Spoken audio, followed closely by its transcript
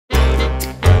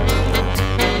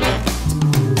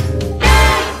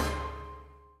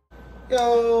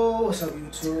Yo, what's up,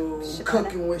 YouTube? Shavonn.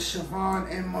 Cooking with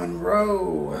Shavonn and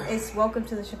Monroe. It's welcome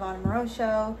to the Shavonn Monroe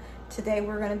Show. Today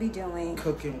we're going to be doing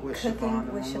Cooking with Shavonn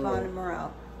and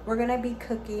Monroe. We're going to be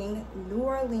cooking New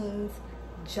Orleans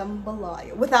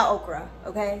jambalaya without okra,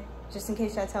 okay? Just in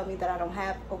case y'all tell me that I don't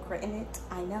have okra in it.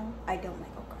 I know I don't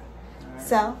like okra. Right.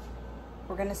 So,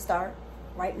 we're going to start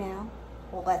right now.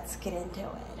 Let's get into it.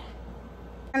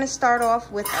 I'm going to start off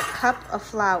with a cup of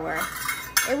flour.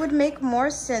 It would make more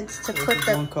sense to put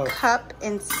the cup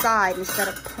inside instead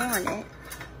of pouring it.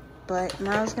 But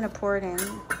Monroe's going to pour it in.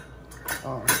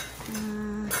 Oh.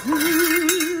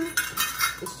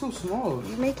 It's too small.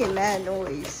 You making mad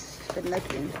noise for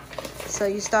nothing. So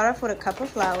you start off with a cup of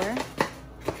flour.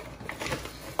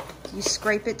 You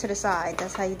scrape it to the side.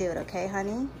 That's how you do it, okay,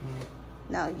 honey?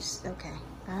 No, you okay.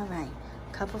 All right.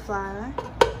 Cup of flour.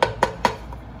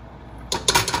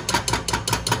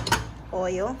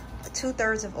 Oil.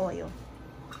 2/3 of oil.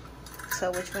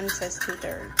 So which one says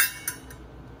 2/3?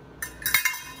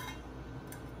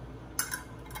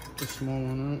 The small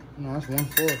one, right? No, that's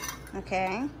 1/4.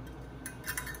 Okay.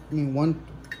 I mean one.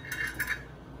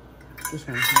 This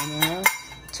one, 1.5.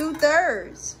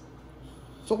 2/3.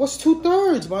 So what's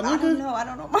 2/3, my nigga? I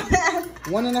don't know my math.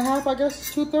 1.5, I guess,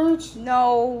 is 2/3.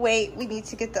 No, wait. We need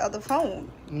to get the other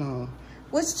phone. No.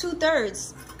 What's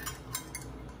 2/3?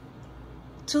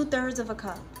 2/3 of a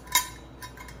cup.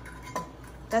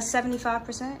 That's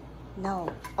 75%? No.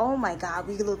 Oh my God,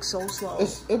 we look so slow.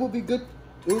 It would be good.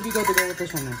 It would be good to go with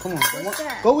this one then. Come on. What's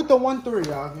that? Go with the 1/3,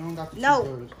 y'all. You don't got the 2/3.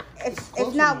 No.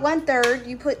 If not 1/3,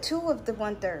 you put 2 of the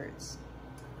 1/3s.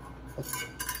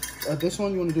 This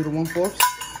one, you want to do the 1/4?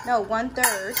 No,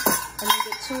 1/3, and you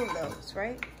get 2 of those,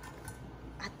 right?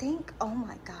 I think. Oh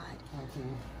my God. Okay.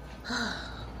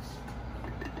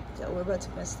 So we're about to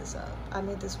mess this up. I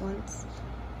made this once,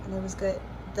 and it was good.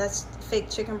 That's fake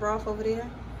chicken broth over there.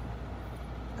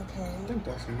 Okay. I think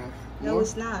that's enough. No,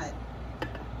 it's not.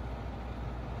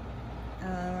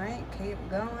 All right, keep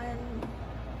going.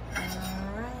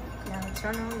 All right, now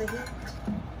turn on the heat.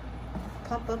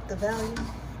 Pump up the volume.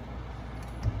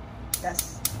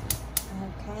 That's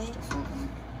okay.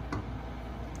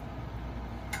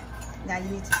 Now you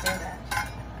need to stir that.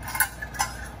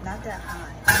 Not that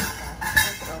high.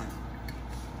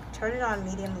 Turn it on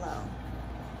medium low.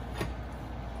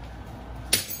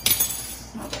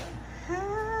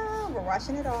 We're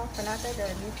washing it off. We're not that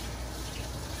dirty.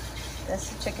 That's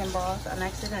the chicken broth. I'm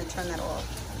actually going to turn that off.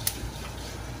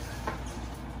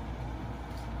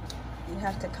 You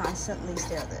have to constantly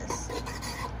stir this.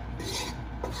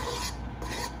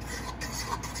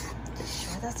 You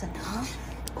sure that's enough?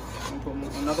 Put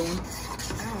another one?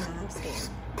 I don't know. I'm scared.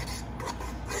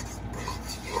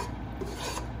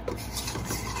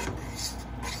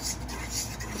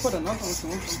 Put another one if you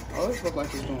want to. Oh, this looks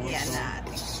like it's doing Yeah, nah, I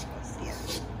think it's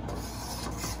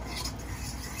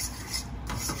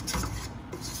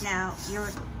Now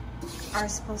you're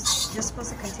supposed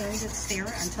to continue to stir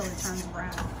it until it turns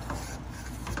brown.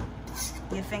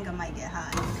 Your finger might get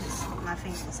hot because my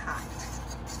finger was hot.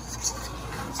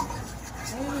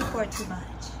 Maybe we poured too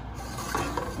much. I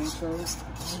think so.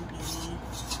 Maybe.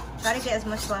 Try to get as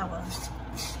much flour.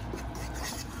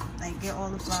 Like get all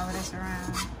the flour that's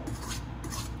around.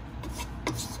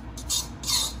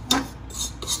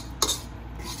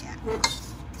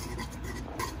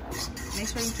 Make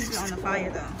sure you keep it on the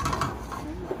fire though.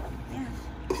 Yeah.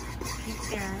 Keep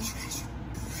stirring.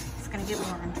 It's gonna get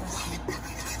more interesting.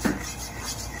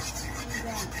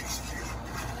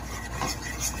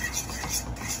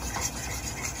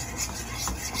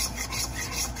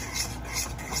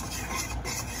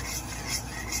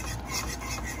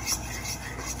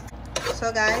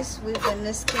 So guys, we've been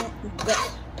mixing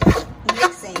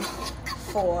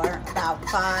for about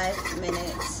 5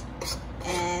 minutes.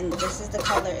 And this is the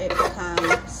color it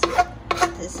becomes.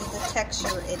 This is the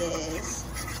texture it is.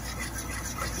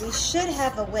 We should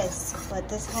have a whisk, but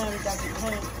this home doesn't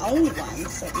own one,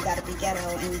 so we gotta be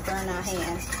ghetto and burn our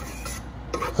hand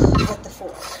with the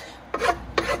fork.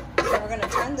 So we're gonna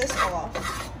turn this off.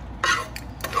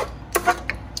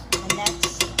 And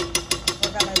next,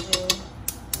 we're gonna do,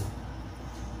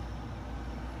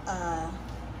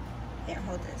 here,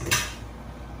 hold this.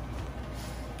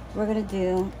 We're gonna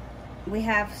do, we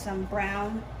have some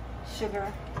brown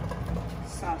sugar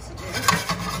sausages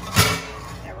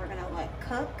that we're gonna let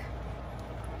cook.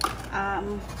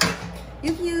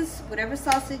 You can use whatever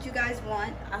sausage you guys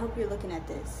want. I hope you're looking at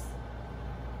this.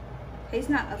 He's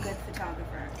not a good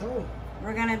photographer. Oh.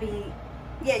 We're gonna be,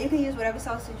 yeah, you can use whatever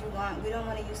sausage you want. We don't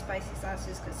want to use spicy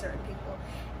sausages because certain people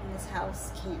in this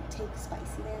house can't take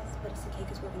spiciness, but it's okay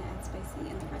because we're gonna add spicy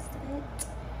in the rest of it.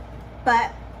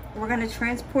 But we're gonna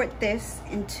transport this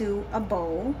into a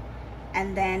bowl,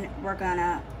 and then we're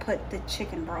gonna put the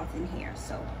chicken broth in here.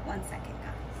 So 1 second,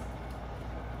 guys.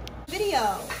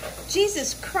 Video,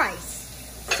 Jesus Christ.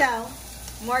 So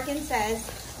Morgan says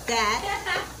that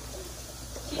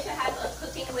she should have a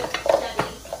cooking with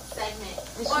Chevy segment,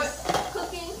 or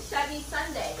cooking Chevy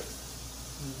Sundays.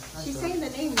 She's saying the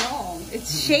name wrong.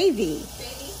 It's Shavy.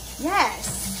 Shavy? Yes.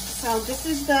 So this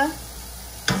is the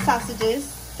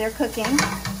sausages. They're cooking.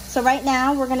 So right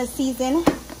now we're gonna season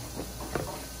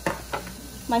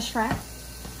my shrimp.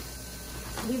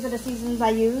 These are the seasons I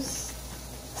use.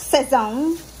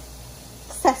 Sazon,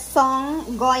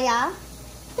 Goya.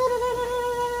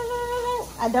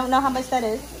 I don't know how much that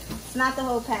is. It's not the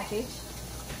whole package.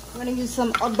 We're gonna use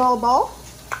some adobo,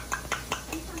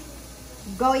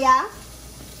 Goya.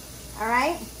 All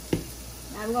right.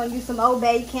 Now we're gonna use some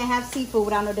obey. You can't have seafood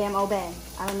without no damn obey.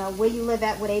 I don't know where you live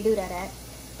at, where they do that at,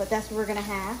 but that's what we're gonna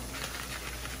have.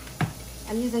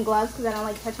 I'm using gloves because I don't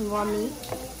like touching raw meat.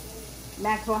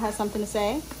 Maxwell has something to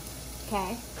say.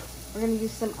 Okay. We're gonna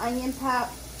use some onion powder,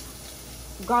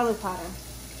 garlic powder.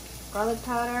 Garlic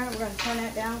powder. We're gonna turn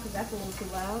that down because that's a little too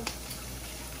loud.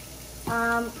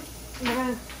 We're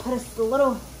gonna put a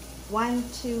little 1,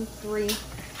 2, 3,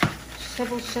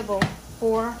 shibble,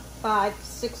 4, 5,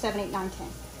 6, 7, 8, 9, 10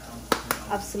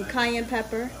 of some cayenne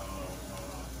pepper.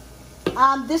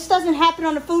 This doesn't happen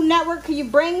on the Food Network. Can you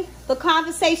bring the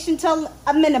conversation to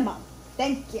a minimum?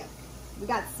 Thank you. We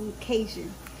got some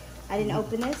Cajun. I didn't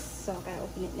open this, so I gotta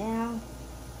open it now.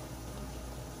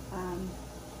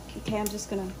 Okay, I'm just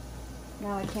gonna,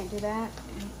 no, I can't do that.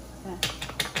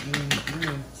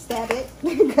 Stab it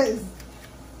because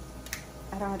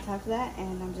I don't have time for that,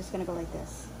 and I'm just gonna go like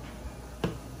this.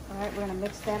 All right, we're gonna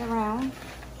mix that around.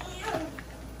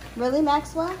 Really,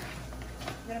 Maxwell?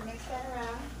 We're gonna mix that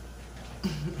around.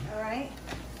 All right.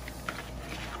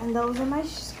 And those are my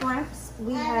shrimps.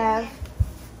 We have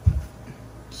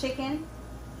chicken,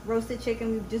 roasted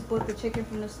chicken. We just bought the chicken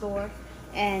from the store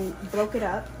and broke it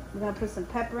up. We're gonna put some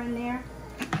pepper in there.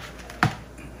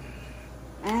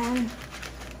 And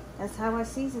that's how I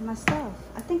season my stuff.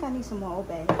 I think I need some more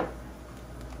obey.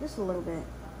 Just a little bit.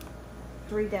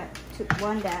 1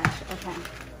 dash. Okay.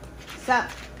 So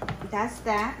that's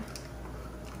that.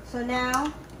 So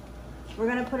now we're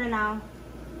gonna put in our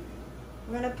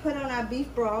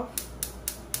beef broth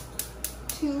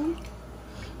to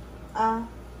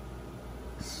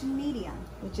medium,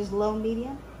 which is low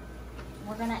medium.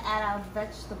 We're gonna add our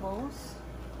vegetables,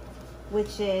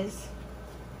 which is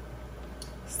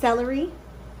celery,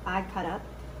 I cut up,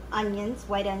 onions,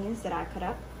 white onions that I cut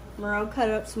up. Monroe cut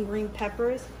up some green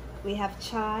peppers. We have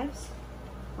chives.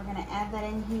 We're gonna add that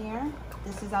in here.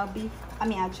 This is our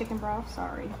our chicken broth,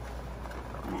 sorry.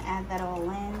 I'm gonna add that all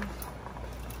in.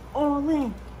 All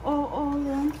in. All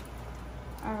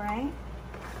right.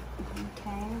 Okay,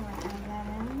 we're gonna add that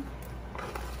in.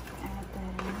 Add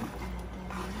that in.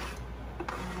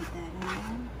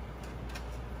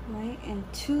 Right, and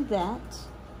to that,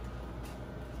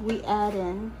 we add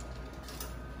in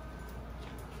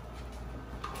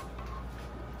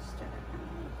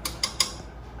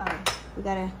we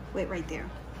gotta wait right there.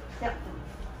 Yep.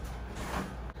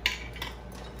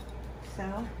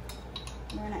 So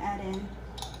we're gonna add in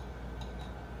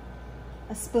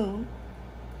a spoon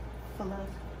full of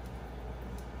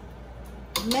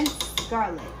minced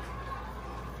garlic.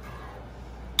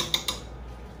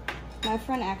 My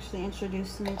friend actually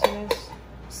introduced me to this.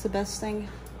 It's the best thing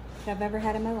that I've ever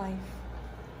had in my life.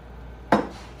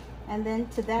 And then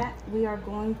to that, we are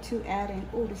going to add in,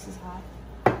 oh, this is hot.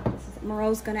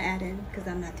 Monroe's gonna add in, because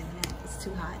I'm not doing that, it's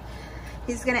too hot.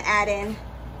 He's gonna add in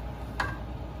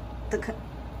the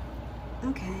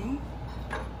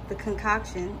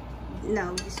concoction.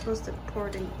 No, you're supposed to pour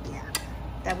it in, yeah,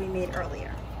 that we made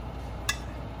earlier.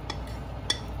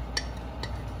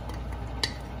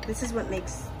 This is what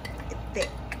makes it thick.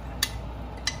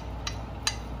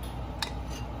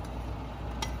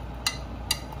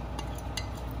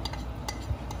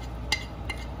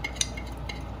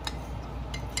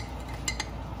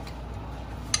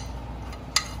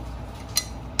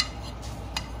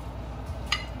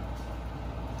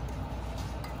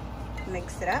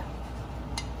 Mix it up.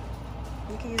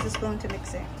 You can use a spoon to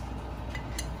mix it.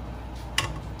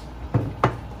 All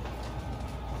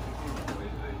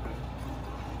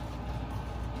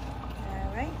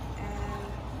right,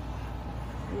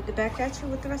 and we'll get back at you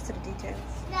with the rest of the details.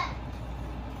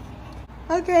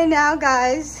 Okay, now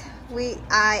guys,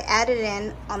 I added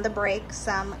in on the break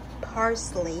some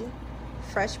parsley,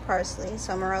 fresh parsley.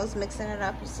 So Monroe's mixing it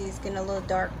up. You see it's getting a little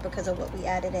dark because of what we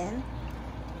added in.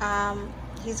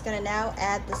 He's gonna now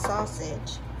add the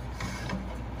sausage.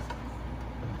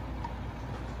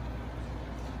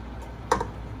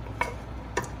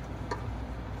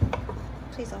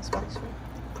 Please don't splash me.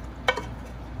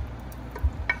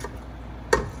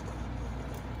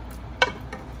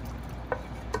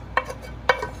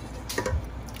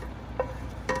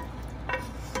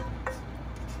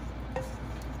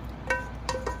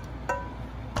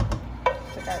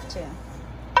 Put that too.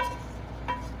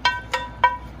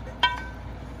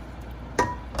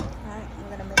 Alright, I'm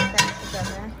gonna mix that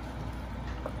together.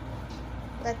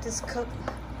 Let this cook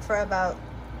for about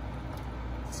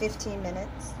 15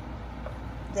 minutes.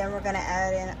 Then we're gonna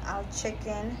add in our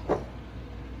chicken,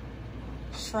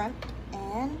 shrimp,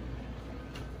 and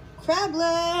crab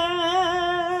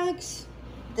legs.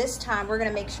 This time we're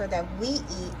gonna make sure that we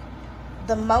eat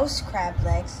the most crab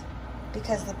legs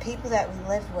because the people that we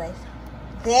live with,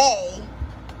 they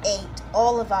ate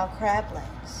all of our crab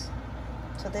legs.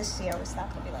 So this year it's not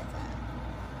gonna be like that.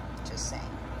 Just saying.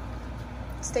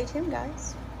 Stay tuned,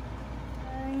 guys.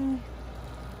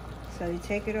 So you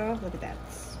take it off. Look at that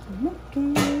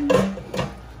smoking.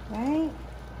 Right?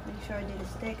 Make sure I did a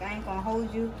stick. I ain't gonna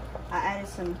hold you. I added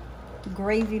some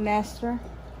gravy master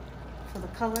for the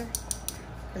color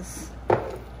because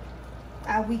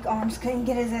our weak arms couldn't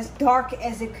get it as dark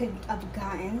as it could have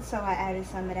gotten, so I added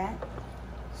some of that.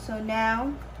 So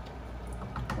now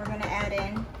we're gonna add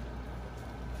in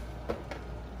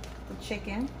the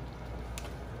chicken.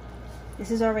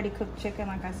 This is already cooked chicken,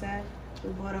 like I said.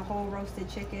 We bought a whole roasted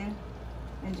chicken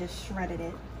and just shredded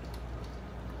it.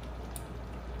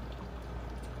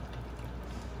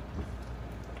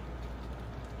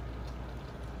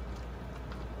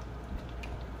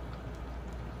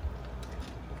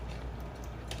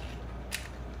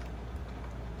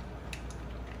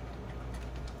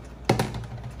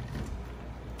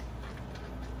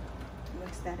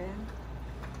 Mix that in.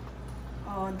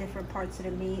 All different parts of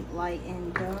the meat, light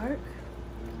and dark.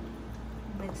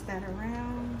 Mix that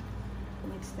around.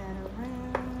 Mix that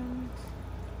around.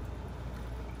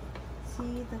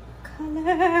 See the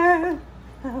color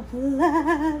of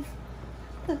love.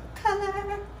 The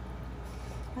color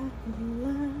of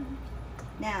love.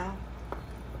 Now,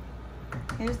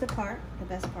 here's the part, the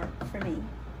best part for me,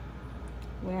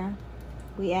 where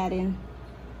we add in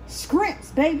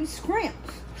scrimps, baby,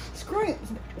 scrimps.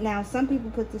 Scrimps. Now, some people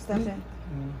put this stuff in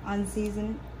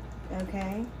unseasoned,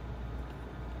 okay?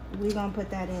 We're gonna put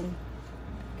that in,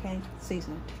 okay,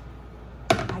 seasoned.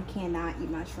 I cannot eat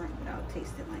my shrimp without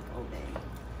tasting like Old Bay.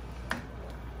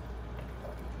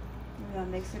 We're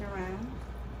gonna mix it around.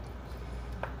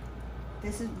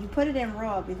 This is, you put it in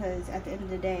raw because at the end of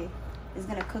the day, it's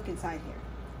gonna cook inside here.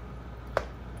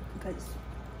 Because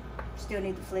you still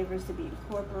need the flavors to be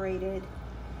incorporated.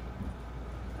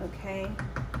 Okay.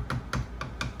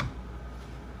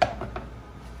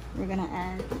 We're gonna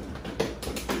add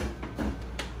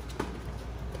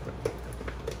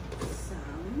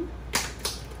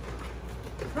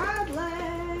crab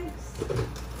legs.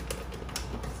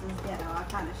 This is ghetto. I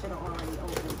kind of should have already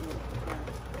opened it.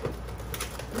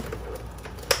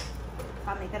 If I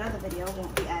make another video, it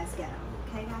won't be as ghetto.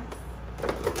 Okay, guys?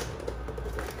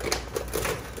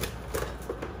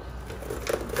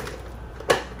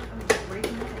 I'm just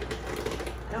breaking it.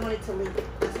 I don't want it to leak.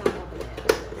 That's why I'm opening it.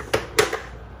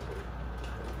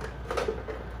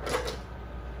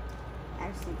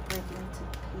 Actually breaking into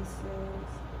pieces.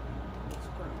 It's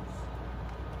gross.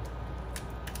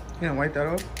 You gonna wipe that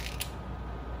off?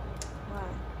 What?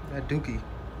 That dookie.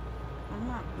 I'm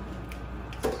not.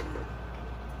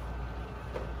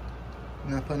 You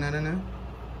not putting that in there?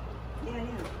 Yeah.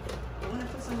 I want to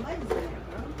put some legs in there,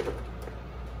 bro.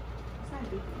 It's not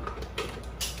dookie.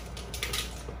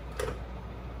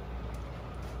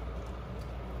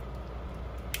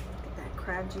 Get that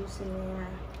crab juice in there,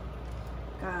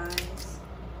 guys.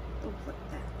 Oh, look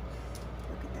at that.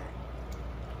 Look at that.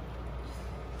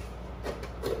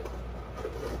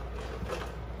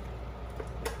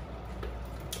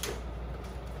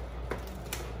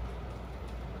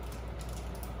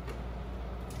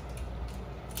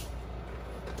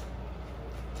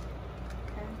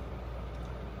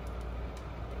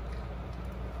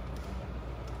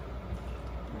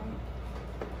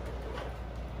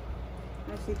 I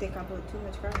actually think I put too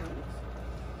much crab legs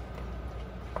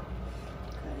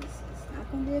because it's not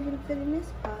going to be able to fit in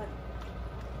this pot.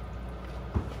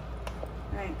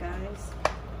 Alright, guys.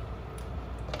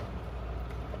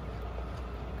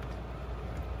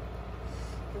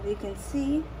 If you can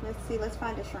see, let's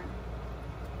find a shrimp.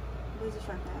 Where's the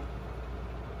shrimp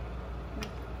at?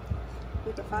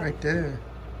 We can find right it. there.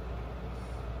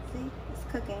 See, it's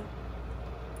cooking.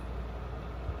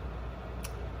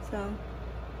 So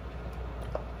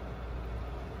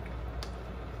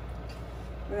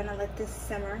we're gonna let this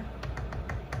simmer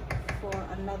for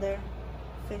another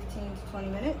 15 to 20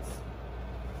 minutes.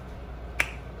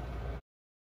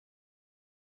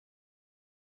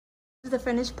 the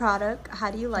finished product.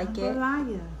 How do you like it?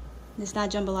 Jambalaya. It's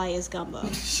not jambalaya, it's gumbo.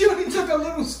 She only took a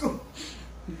little scoop.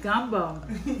 Gumbo.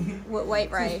 With white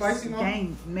Too rice. spicy, Mom?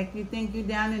 Dang, make you think you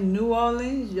down in New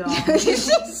Orleans, y'all. She's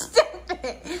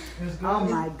stupid. It's good. Oh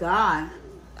my God.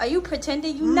 Are you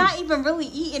pretending? You're not even really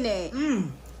eating it.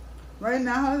 Right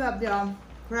now, hold up, y'all.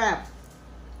 Crab.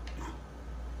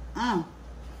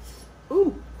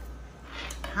 Ooh.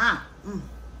 Hot.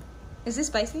 Is it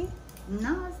spicy?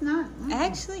 No, it's not.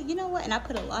 Actually, you know what? And I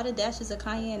put a lot of dashes of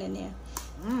cayenne in there.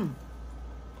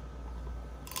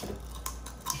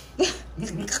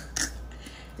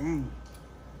 Dang.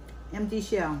 Empty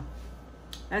shell.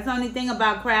 That's the only thing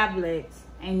about crab legs.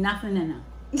 Ain't nothing in them.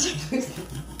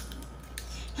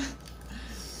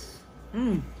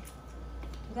 You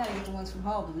gotta get the ones from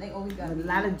home. They always got A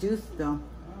lot of juice, though.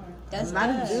 That's A lot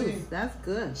of good. juice. That's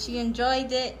good. She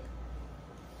enjoyed it.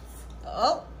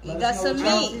 Oh, you Let got us know some what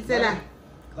y'all- She meat. said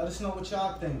Let us know what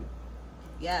y'all think.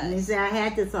 and he Yes. said I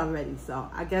had this already, so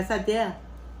I guess I did.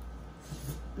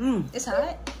 It's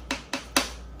hot.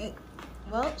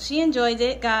 Well, she enjoyed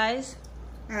it, guys.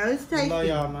 Yeah, it's tasty. Love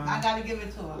y'all, man. I gotta give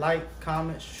it to her. Like,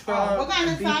 comment, subscribe, What kind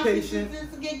and of be sausage patient. is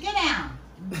this again? Get down.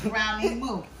 Brownie,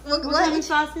 move. What? What kind of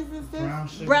sausage is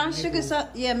this? Brown sugar sauce.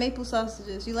 Yeah, maple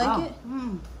sausages. You like it?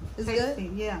 It's Tasty,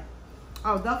 good. yeah.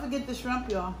 Oh, don't forget the shrimp,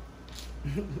 y'all.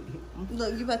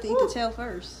 Look, you about to eat the tail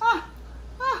first.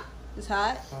 It's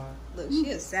hot. Look, she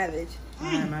is savage.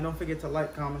 Alright, man. Don't forget to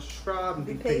like, comment, subscribe, and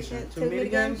be patient. Till we meet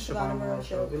again. Shavonn Monroe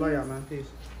Show. We love y'all, man. Peace.